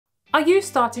Are you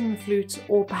starting the flute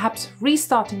or perhaps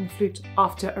restarting the flute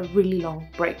after a really long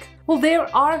break? Well, there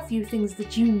are a few things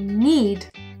that you need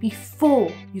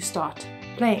before you start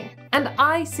playing. And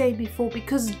I say before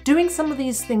because doing some of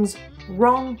these things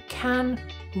wrong can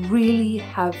really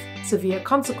have severe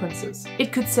consequences.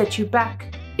 It could set you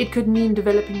back, it could mean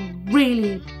developing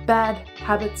really bad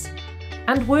habits,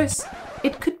 and worse,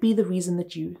 it could be the reason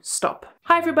that you stop.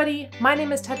 Hi everybody, my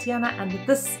name is Tatiana and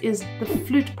this is the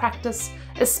Flute Practice,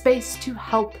 a space to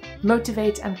help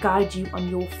motivate and guide you on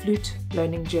your flute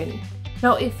learning journey.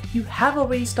 Now, if you have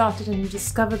already started and you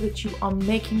discover that you are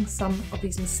making some of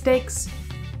these mistakes,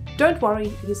 don't worry,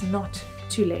 it is not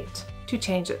too late to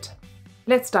change it.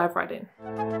 Let's dive right in.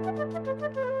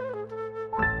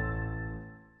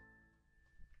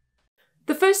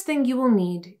 The first thing you will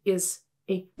need is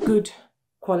a good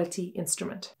quality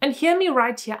instrument. And hear me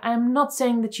right here, I am not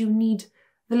saying that you need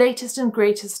the latest and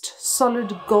greatest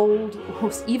solid gold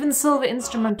or even silver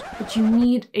instrument, but you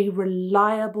need a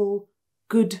reliable,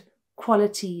 good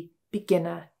quality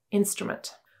beginner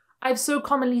instrument. I've so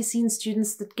commonly seen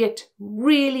students that get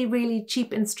really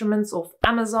cheap instruments off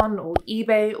Amazon or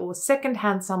eBay or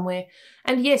secondhand somewhere.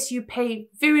 And yes, you pay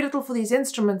very little for these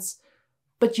instruments,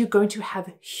 but you're going to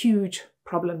have huge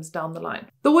problems down the line.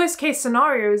 The worst case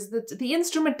scenario is that the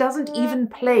instrument doesn't even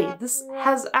play. This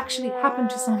has actually happened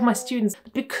to some of my students.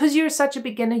 But because you're such a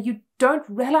beginner, you don't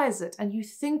realize it and you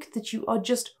think that you are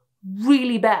just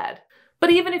really bad.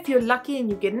 But even if you're lucky and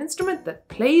you get an instrument that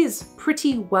plays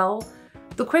pretty well,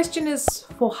 the question is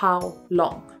for how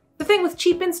long? The thing with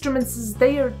cheap instruments is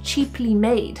they are cheaply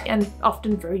made and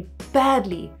often very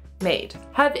badly made.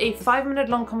 Have a 5-minute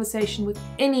long conversation with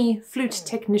any flute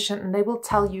technician and they will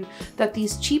tell you that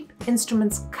these cheap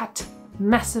instruments cut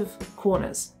massive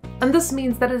corners. And this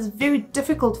means that it is very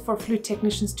difficult for flute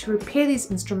technicians to repair these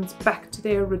instruments back to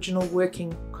their original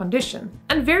working condition.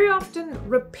 And very often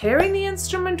repairing the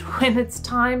instrument when it's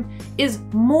time is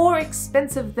more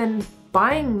expensive than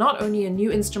buying not only a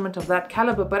new instrument of that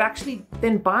caliber, but actually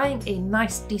then buying a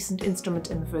nice, decent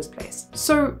instrument in the first place.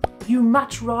 So you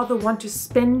much rather want to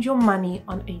spend your money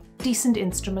on a decent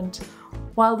instrument.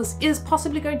 While this is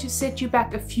possibly going to set you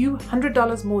back a few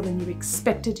 $100s more than you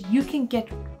expected, you can get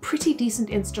pretty decent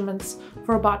instruments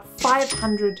for about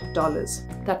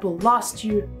 $500 that will last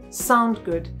you, sound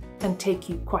good, and take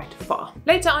you quite far.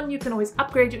 Later on, you can always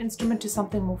upgrade your instrument to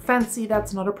something more fancy,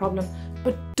 that's not a problem,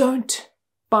 but don't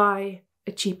buy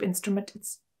a cheap instrument,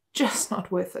 it's just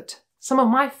not worth it. Some of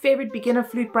my favorite beginner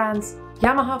flute brands,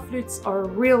 Yamaha flutes are a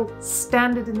real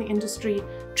standard in the industry.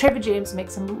 Trevor James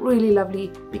makes some really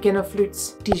lovely beginner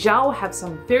flutes. Dijau have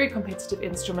some very competitive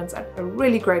instruments at a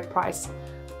really great price.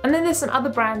 And then there's some other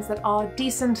brands that are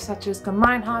decent, such as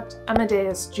Gemeinhardt,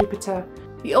 Amadeus, Jupiter.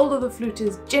 The older the flute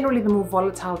is, generally the more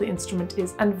volatile the instrument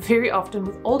is, and very often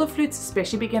with older flutes,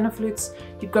 especially beginner flutes,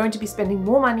 you're going to be spending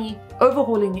more money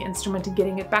overhauling the instrument and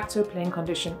getting it back to a playing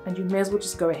condition, and you may as well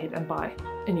just go ahead and buy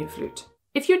a new flute.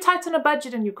 If you're tight on a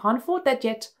budget and you can't afford that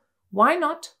yet, why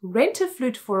not rent a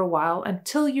flute for a while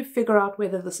until you figure out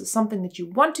whether this is something that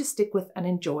you want to stick with and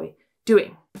enjoy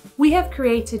doing. We have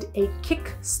created a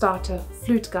Kickstarter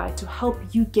flute guide to help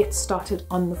you get started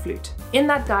on the flute. In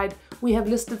that guide, we have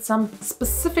listed some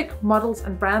specific models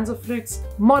and brands of flutes,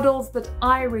 models that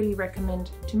I really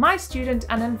recommend to my student,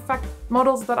 and in fact,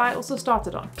 models that I also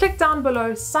started on. Click down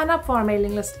below, sign up for our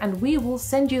mailing list, and we will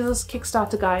send you this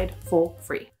Kickstarter guide for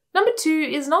free. Number 2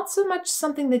 is not so much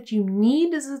something that you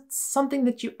need as it's something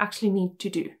that you actually need to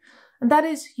do. And that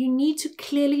is, you need to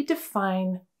clearly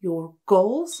define your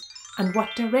goals and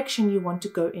what direction you want to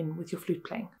go in with your flute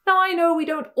playing. Now, I know we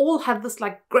don't all have this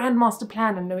like grandmaster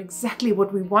plan and know exactly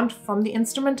what we want from the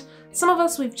instrument. Some of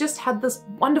us, we've just had this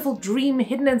wonderful dream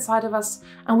hidden inside of us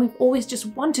and we've always just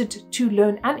wanted to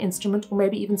learn an instrument, or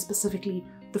maybe even specifically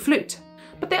the flute.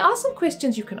 But there are some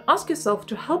questions you can ask yourself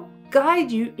to help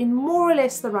guide you in more or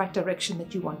less the right direction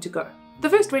that you want to go. The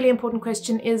first really important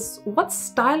question is, what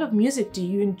style of music do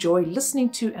you enjoy listening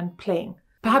to and playing?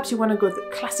 Perhaps you want to go the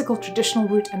classical traditional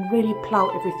route and really plow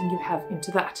everything you have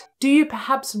into that. Do you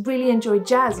perhaps really enjoy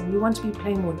jazz and you want to be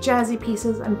playing more jazzy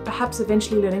pieces and perhaps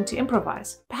eventually learning to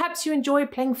improvise? Perhaps you enjoy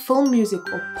playing film music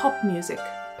or pop music.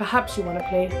 Perhaps you want to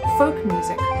play folk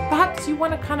music. Perhaps you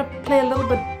want to kind of play a little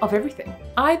bit of everything.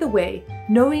 Either way,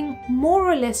 knowing more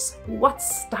or less what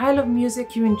style of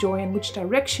music you enjoy and which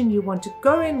direction you want to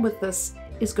go in with this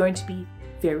is going to be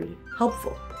very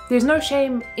helpful. There's no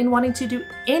shame in wanting to do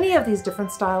any of these different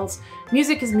styles.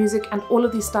 Music is music, and all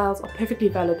of these styles are perfectly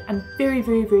valid and very,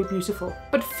 very, very beautiful.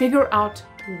 But figure out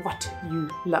what you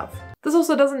love. This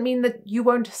also doesn't mean that you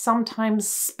won't sometimes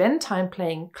spend time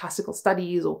playing classical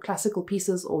studies or classical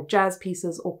pieces or jazz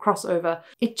pieces or crossover.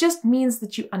 It just means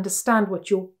that you understand what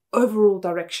your overall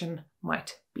direction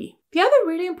might be. The other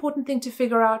really important thing to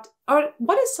figure out are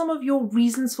what are some of your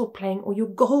reasons for playing or your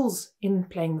goals in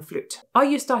playing the flute. Are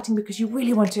you starting because you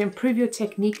really want to improve your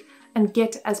technique and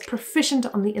get as proficient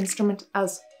on the instrument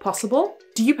as possible?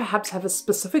 Do you perhaps have a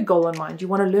specific goal in mind? You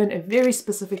want to learn a very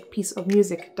specific piece of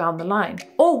music down the line,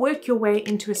 or work your way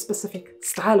into a specific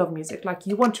style of music, like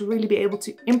you want to really be able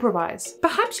to improvise.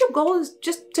 Perhaps your goal is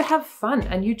just to have fun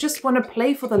and you just want to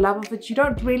play for the love of it. You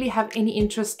don't really have any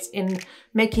interests in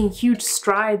making huge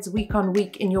strides week on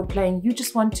week in your playing. You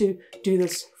just want to do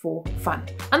this for fun.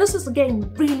 And this is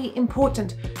again really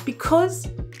important, because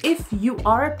if you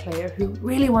are a player who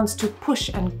really wants to push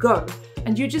and go,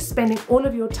 and you're just spending all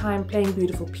of your time playing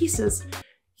beautiful pieces,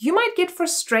 you might get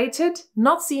frustrated,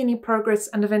 not see any progress,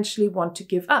 and eventually want to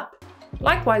give up.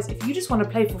 Likewise, if you just want to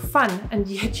play for fun and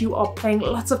yet you are playing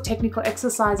lots of technical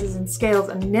exercises and scales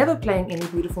and never playing any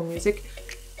beautiful music,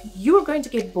 you are going to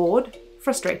get bored,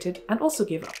 frustrated, and also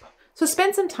give up. So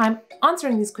spend some time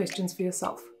answering these questions for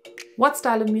yourself. What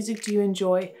style of music do you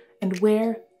enjoy, and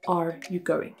where are you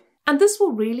going? And this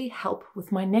will really help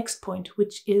with my next point,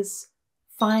 which is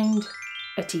find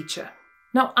a teacher.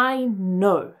 Now, I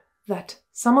know that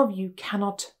some of you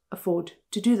cannot afford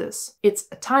to do this. It's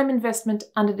a time investment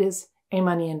and it is a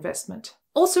money investment.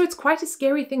 Also, it's quite a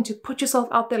scary thing to put yourself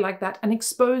out there like that and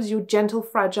expose your gentle,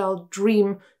 fragile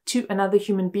dream to another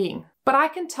human being. But I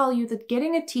can tell you that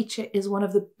getting a teacher is one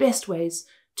of the best ways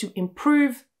to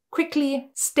improve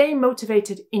quickly, stay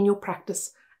motivated in your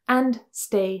practice, and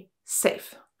stay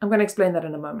safe. I'm going to explain that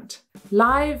in a moment.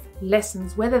 Live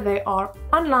lessons, whether they are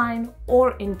online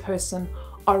or in person,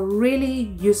 are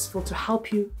really useful to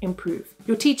help you improve.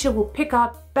 Your teacher will pick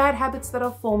out bad habits that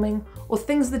are forming or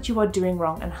things that you are doing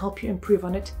wrong and help you improve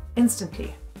on it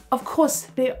instantly. Of course,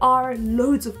 there are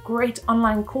loads of great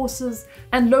online courses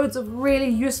and loads of really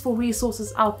useful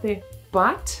resources out there,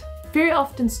 but very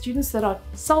often students that are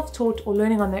self-taught or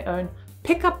learning on their own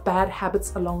pick up bad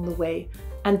habits along the way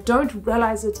and don't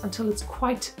realize it until it's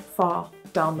quite far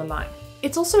down the line.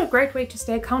 It's also a great way to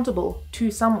stay accountable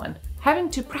to someone. Having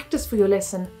to practice for your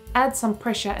lesson adds some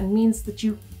pressure and means that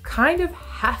you kind of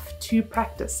have to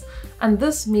practice. And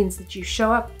this means that you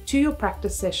show up to your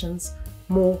practice sessions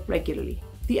more regularly.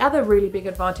 The other really big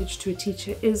advantage to a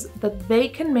teacher is that they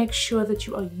can make sure that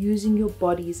you are using your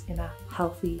bodies in a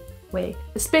healthy way.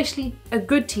 Especially a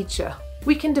good teacher.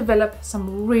 We can develop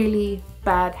some really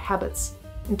bad habits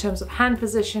in terms of hand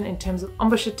position, in terms of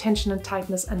embouchure tension and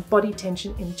tightness, and body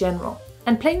tension in general.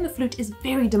 And playing the flute is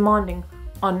very demanding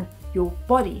on your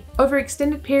body. Over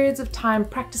extended periods of time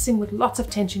practicing with lots of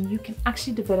tension, you can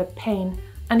actually develop pain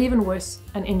and even worse,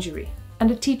 an injury. And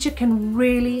a teacher can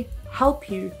really help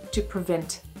you to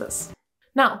prevent this.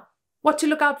 Now, what to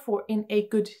look out for in a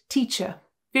good teacher?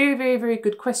 Very, very, very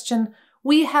good question.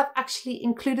 We have actually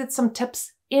included some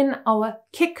tips in our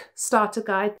Kickstarter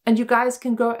guide, and you guys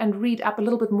can go and read up a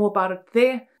little bit more about it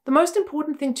there. The most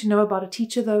important thing to know about a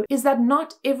teacher, though, is that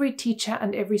not every teacher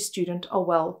and every student are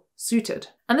well suited.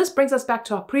 And this brings us back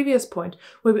to our previous point,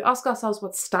 where we ask ourselves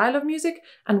what style of music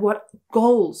and what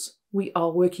goals we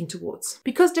are working towards.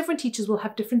 Because different teachers will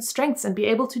have different strengths and be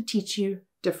able to teach you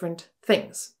different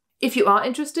things. If you are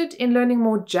interested in learning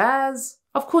more jazz,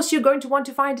 of course you're going to want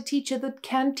to find a teacher that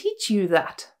can teach you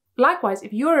that. Likewise,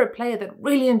 if you're a player that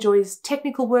really enjoys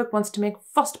technical work, wants to make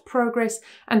fast progress,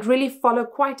 and really follow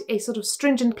quite a sort of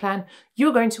stringent plan,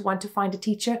 you're going to want to find a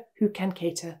teacher who can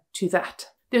cater to that.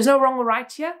 There's no wrong or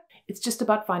right here. It's just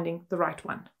about finding the right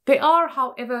one. There are,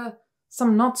 however,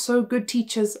 some not so good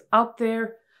teachers out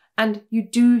there, and you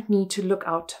do need to look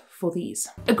out for these.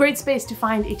 A great space to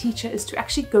find a teacher is to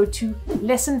actually go to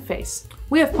Lessonface.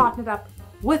 We have partnered up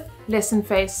with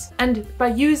Lessonface, and by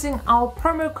using our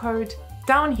promo code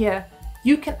down here,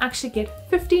 you can actually get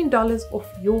 $15 off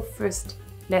your first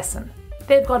lesson.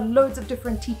 They've got loads of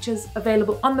different teachers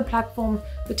available on the platform.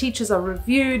 The teachers are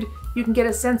reviewed. You can get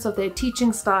a sense of their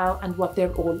teaching style and what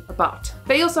they're all about.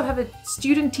 They also have a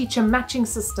student-teacher matching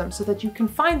system so that you can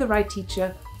find the right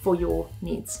teacher for your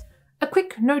needs. A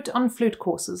quick note on flute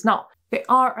courses. Now, there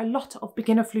are a lot of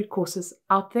beginner flute courses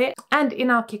out there, and in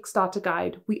our Kickstarter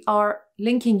guide, we are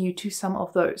linking you to some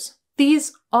of those.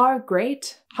 These are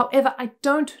great. However, I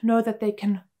don't know that they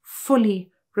can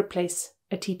fully replace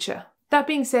a teacher. That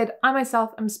being said, I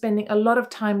myself am spending a lot of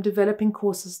time developing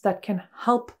courses that can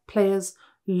help players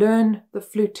learn the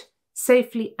flute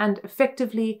safely and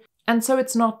effectively. And so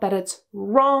it's not that it's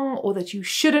wrong or that you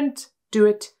shouldn't do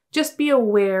it. Just be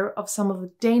aware of some of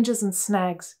the dangers and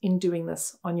snags in doing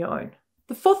this on your own.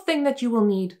 The fourth thing that you will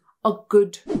need are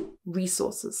good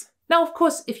resources. Now, of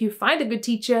course, if you find a good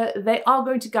teacher, they are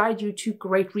going to guide you to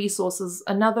great resources.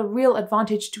 Another real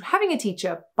advantage to having a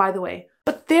teacher, by the way.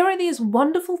 But there are these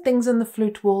wonderful things in the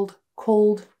flute world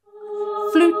called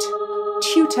flute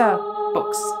tutor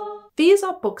books. These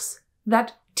are books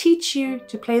that teach you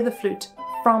to play the flute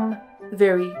from the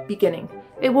very beginning.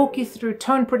 They walk you through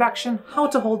tone production, how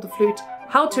to hold the flute,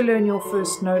 how to learn your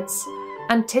first notes,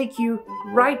 and take you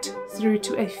right through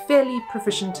to a fairly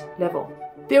proficient level.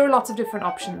 There are lots of different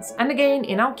options. And again,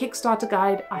 in our Kickstarter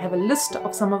guide, I have a list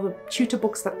of some of the tutor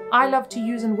books that I love to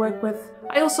use and work with.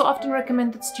 I also often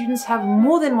recommend that students have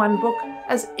more than one book,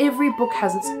 as every book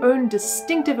has its own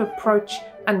distinctive approach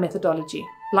and methodology.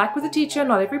 Like with a teacher,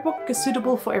 not every book is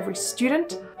suitable for every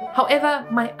student. However,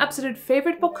 my absolute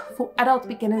favorite book for adult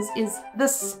beginners is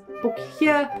this book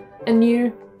here, A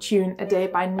New Tune a Day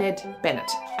by Ned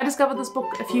Bennett. I discovered this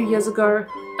book a few years ago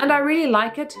and I really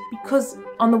like it because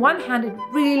on the one hand it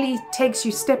really takes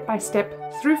you step by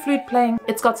step through flute playing.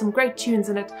 It's got some great tunes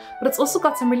in it, but it's also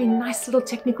got some really nice little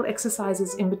technical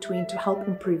exercises in between to help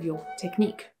improve your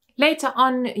technique. Later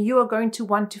on, you are going to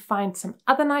want to find some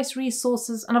other nice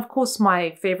resources, and of course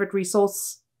my favorite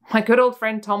resource, my good old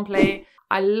friend Tom Play.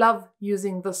 I love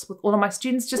using this with all of my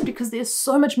students just because there's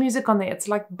so much music on there. It's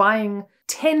like buying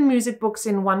 10 music books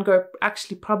in one go,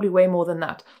 actually probably way more than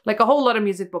that, like a whole lot of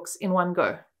music books in one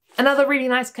go. Another really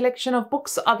nice collection of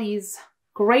books are these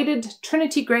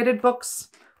Trinity graded books.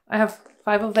 I have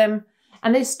 5 of them,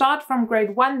 and they start from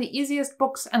grade 1, the easiest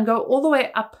books, and go all the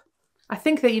way up. I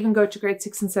think they even go to grade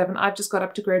 6 and 7. I've just got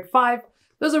up to grade 5.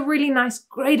 Those are really nice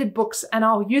graded books and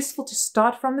are useful to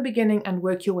start from the beginning and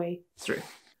work your way through.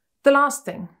 The last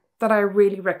thing that I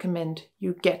really recommend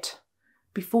you get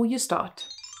before you start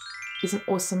is an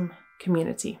awesome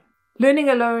community. Learning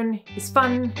alone is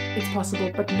fun, it's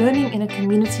possible, but learning in a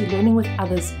community, learning with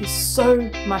others is so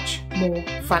much more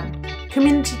fun.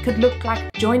 Community could look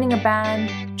like joining a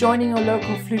band, joining your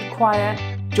local flute choir,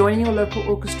 joining your local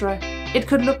orchestra. It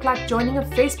could look like joining a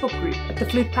Facebook group. At the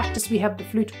Flute Practice, we have the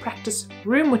Flute Practice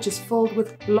room, which is filled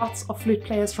with lots of flute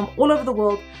players from all over the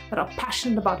world that are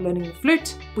passionate about learning the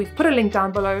flute. We've put a link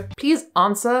down below. Please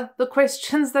answer the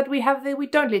questions that we have there. We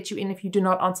don't let you in if you do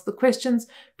not answer the questions,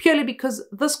 purely because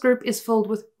this group is filled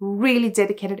with really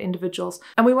dedicated individuals.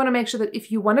 And we want to make sure that if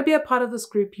you want to be a part of this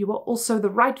group, you are also the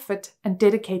right fit and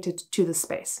dedicated to the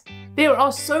space. There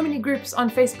are so many groups on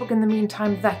Facebook in the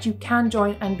meantime that you can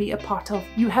join and be a part of.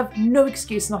 You have no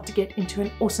excuse not to get into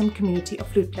an awesome community of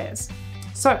flute players.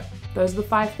 So those are the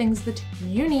 5 things that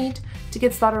you need to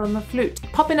get started on the flute.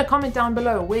 Pop in a comment down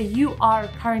below where you are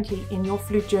currently in your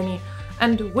flute journey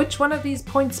and which one of these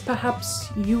points perhaps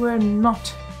you were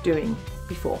not doing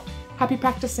before. Happy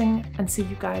practicing and see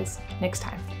you guys next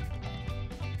time.